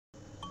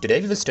Today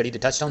we will study the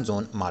touchdown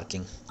zone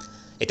marking.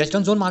 A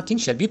touchdown zone marking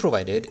shall be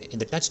provided in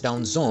the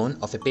touchdown zone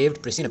of a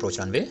paved pristine approach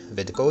runway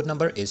where the code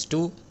number is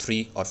 2,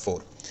 3 or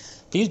 4.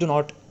 Please do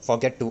not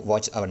forget to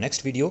watch our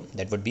next video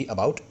that would be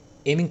about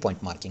aiming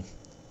point marking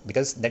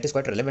because that is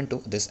quite relevant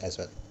to this as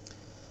well.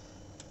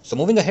 So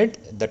moving ahead,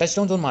 the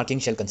touchdown zone marking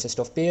shall consist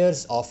of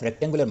pairs of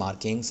rectangular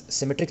markings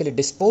symmetrically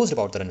disposed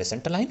about the runway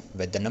center line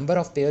with the number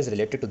of pairs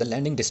related to the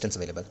landing distance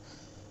available.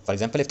 For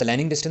example, if the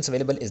landing distance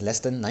available is less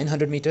than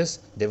 900 meters,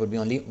 there would be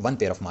only one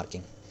pair of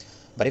marking.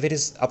 But if it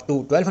is up to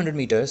 1200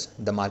 meters,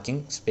 the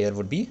marking pair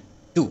would be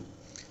 2.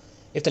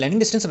 If the landing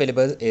distance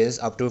available is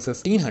up to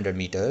 1500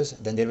 meters,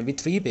 then there will be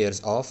 3 pairs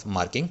of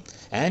marking.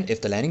 And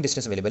if the landing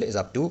distance available is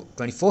up to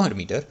 2400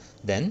 meters,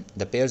 then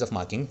the pairs of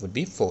marking would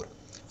be 4.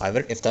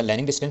 However, if the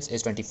landing distance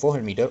is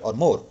 2400 meters or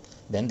more,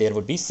 then there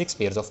would be 6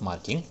 pairs of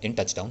marking in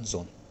touchdown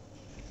zone.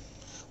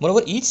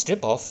 Moreover, each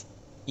strip of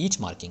each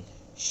marking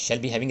shall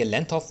be having a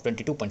length of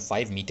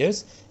 22.5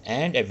 meters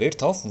and a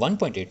width of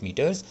 1.8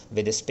 meters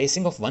with a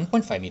spacing of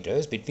 1.5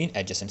 meters between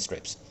adjacent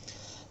strips.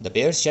 The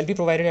pairs shall be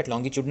provided at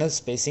longitudinal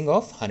spacing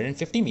of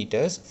 150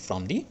 meters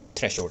from the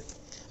threshold.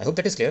 I hope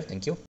that is clear.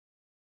 Thank you.